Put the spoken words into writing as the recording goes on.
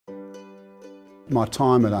My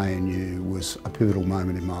time at ANU was a pivotal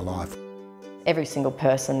moment in my life. Every single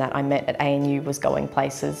person that I met at ANU was going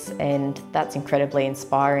places, and that's incredibly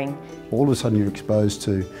inspiring. All of a sudden you're exposed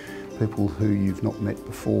to people who you've not met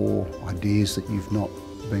before, ideas that you've not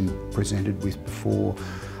been presented with before,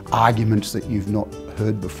 arguments that you've not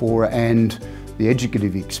heard before, and the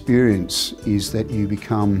educative experience is that you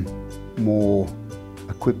become more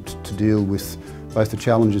equipped to deal with both the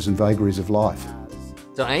challenges and vagaries of life.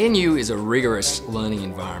 So ANU is a rigorous learning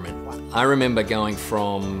environment. I remember going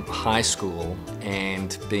from high school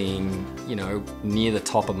and being, near the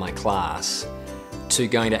top of my class to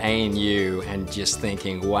going to ANU and just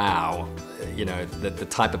thinking, wow, the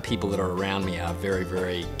type of people that are around me are very,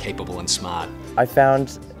 very capable and smart. I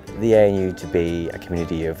found the ANU to be a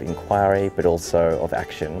community of inquiry, but also of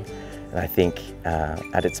action. And I think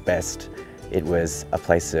at its best, it was a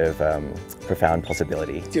place of profound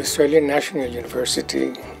possibility. The Australian National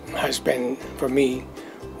University has been, for me,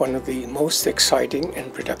 one of the most exciting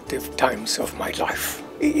and productive times of my life.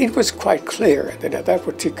 It was quite clear that at that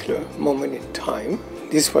particular moment in time,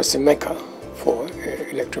 this was the mecca for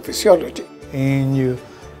electrophysiology. ANU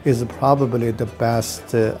is probably the best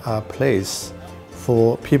place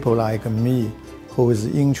for people like me who is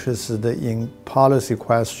interested in policy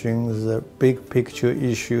questions, big picture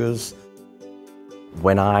issues.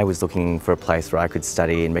 When I was looking for a place where I could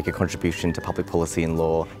study and make a contribution to public policy and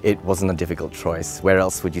law, it wasn't a difficult choice. Where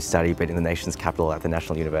else would you study but in the nation's capital at the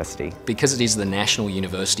National University? Because it is the National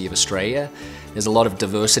University of Australia, there's a lot of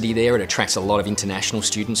diversity there. It attracts a lot of international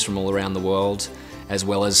students from all around the world, as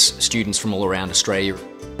well as students from all around Australia.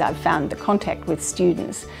 I've found the contact with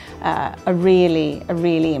students a really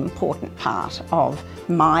important part of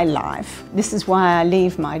my life. This is why I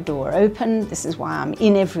leave my door open. This is why I'm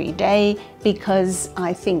in every day, because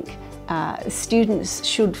I think students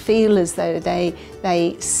should feel as though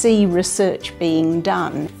they see research being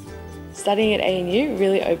done. Studying at ANU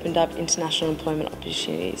really opened up international employment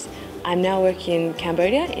opportunities. I'm now working in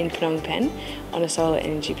Cambodia, in Phnom Penh, on a solar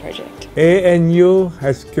energy project. ANU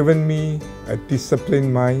has given me a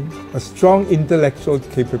disciplined mind, a strong intellectual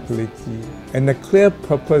capability, and a clear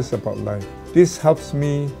purpose about life. This helps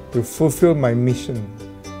me to fulfill my mission,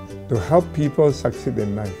 to help people succeed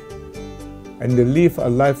in life, and to live a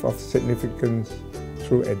life of significance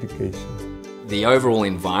through education. The overall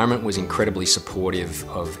environment was incredibly supportive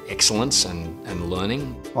of excellence and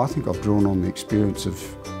learning. I think I've drawn on the experience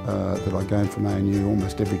that I gained from ANU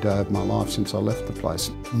almost every day of my life since I left the place.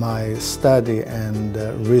 My study and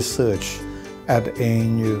research at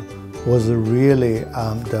ANU was really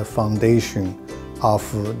the foundation of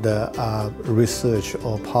the research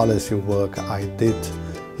or policy work I did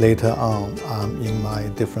later on in my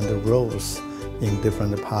different roles in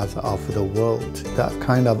different parts of the world. That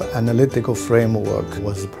kind of analytical framework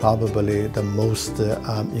was probably the most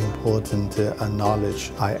important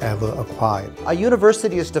knowledge I ever acquired. A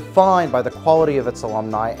university is defined by the quality of its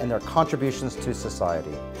alumni and their contributions to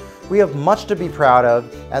society. We have much to be proud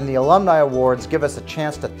of, and the Alumni Awards give us a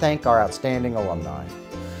chance to thank our outstanding alumni.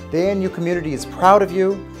 The ANU community is proud of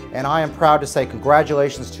you, and I am proud to say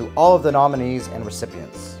congratulations to all of the nominees and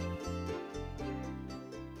recipients.